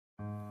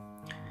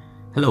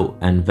Hello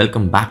and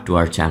welcome back to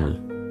our channel.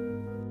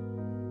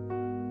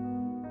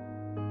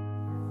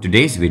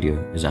 Today's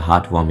video is a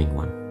heartwarming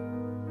one.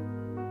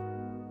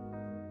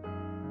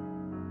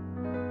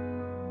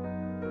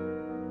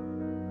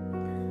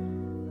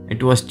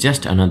 It was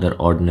just another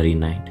ordinary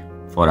night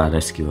for our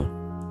rescuer,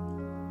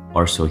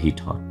 or so he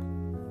thought.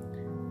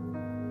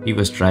 He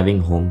was driving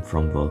home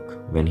from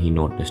work when he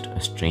noticed a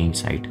strange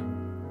sight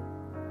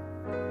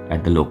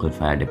at the local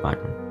fire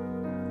department.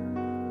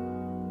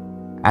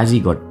 As he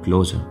got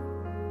closer,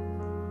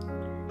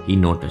 he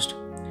noticed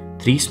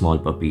 3 small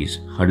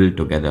puppies huddled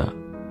together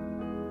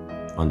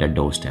on their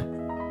doorstep.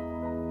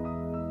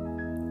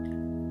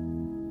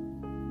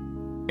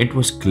 It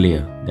was clear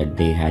that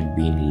they had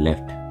been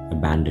left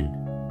abandoned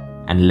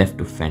and left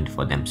to fend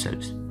for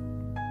themselves.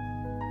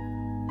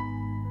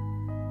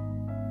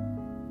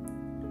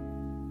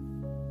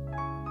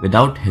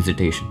 Without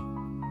hesitation,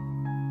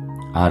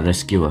 our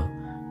rescuer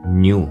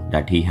knew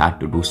that he had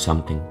to do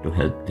something to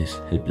help these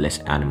helpless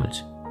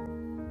animals.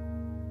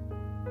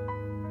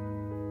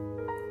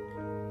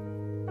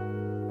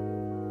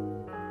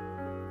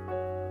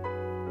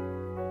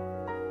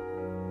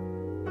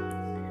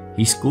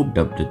 He scooped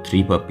up the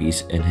 3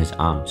 puppies in his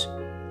arms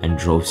and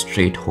drove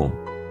straight home,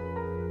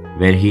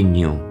 where he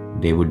knew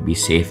they would be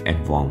safe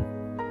and warm.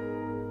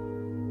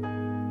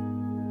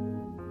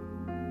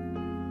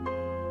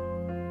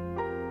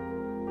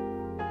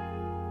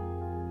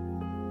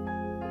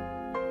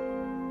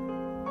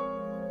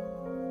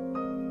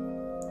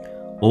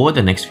 Over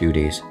the next few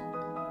days,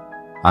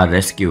 our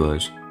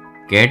rescuers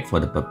cared for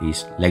the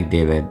puppies like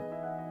they were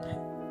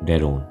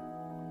their own.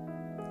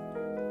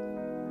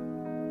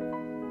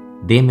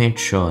 They made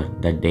sure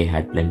that they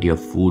had plenty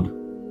of food,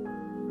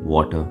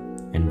 water,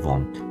 and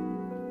warmth.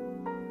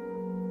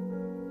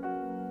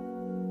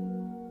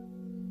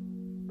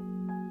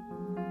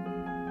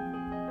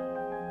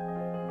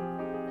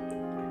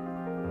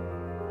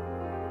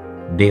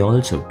 They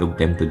also took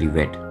them to the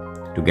vet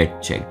to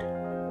get checked,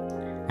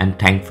 and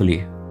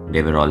thankfully,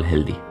 they were all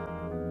healthy.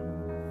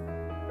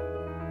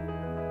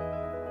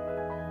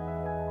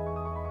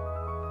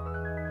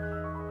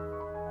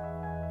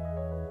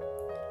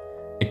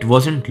 It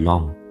wasn't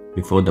long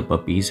before the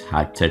puppies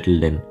had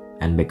settled in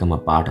and become a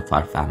part of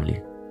our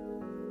family.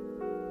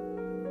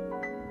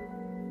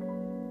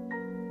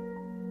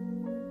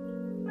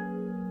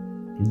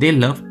 They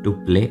loved to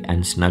play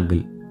and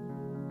snuggle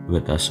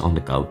with us on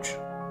the couch,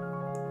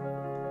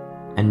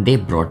 and they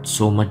brought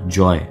so much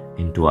joy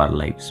into our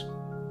lives.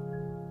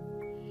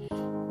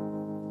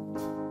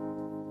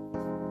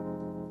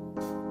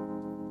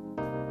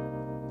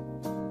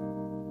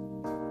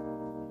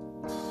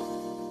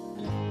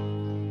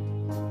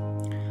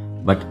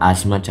 But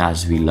as much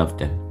as we loved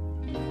them,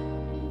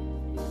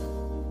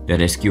 the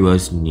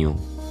rescuers knew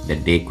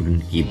that they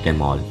couldn't keep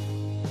them all.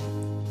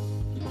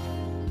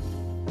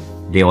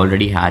 They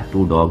already had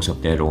 2 dogs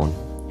of their own,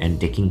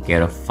 and taking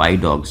care of 5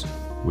 dogs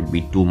would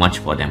be too much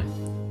for them.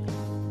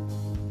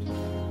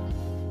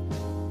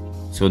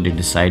 So they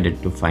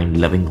decided to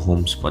find loving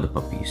homes for the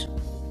puppies.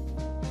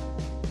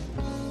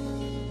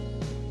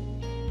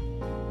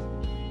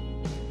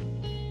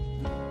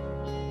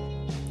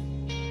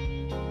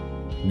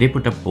 They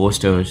put up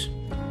posters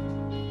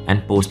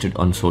and posted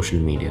on social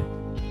media,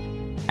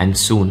 and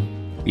soon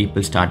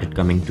people started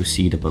coming to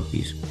see the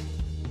puppies.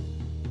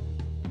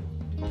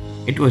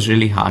 It was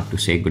really hard to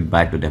say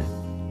goodbye to them,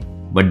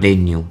 but they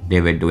knew they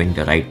were doing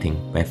the right thing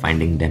by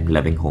finding them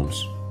loving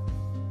homes.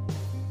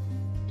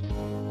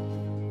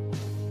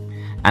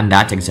 And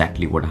that's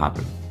exactly what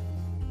happened.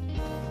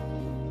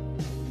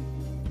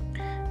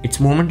 It's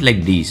moments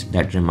like these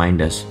that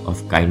remind us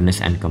of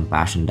kindness and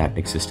compassion that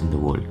exist in the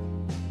world.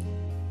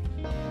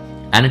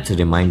 And it's a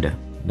reminder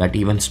that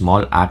even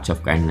small acts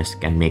of kindness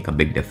can make a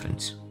big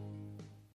difference.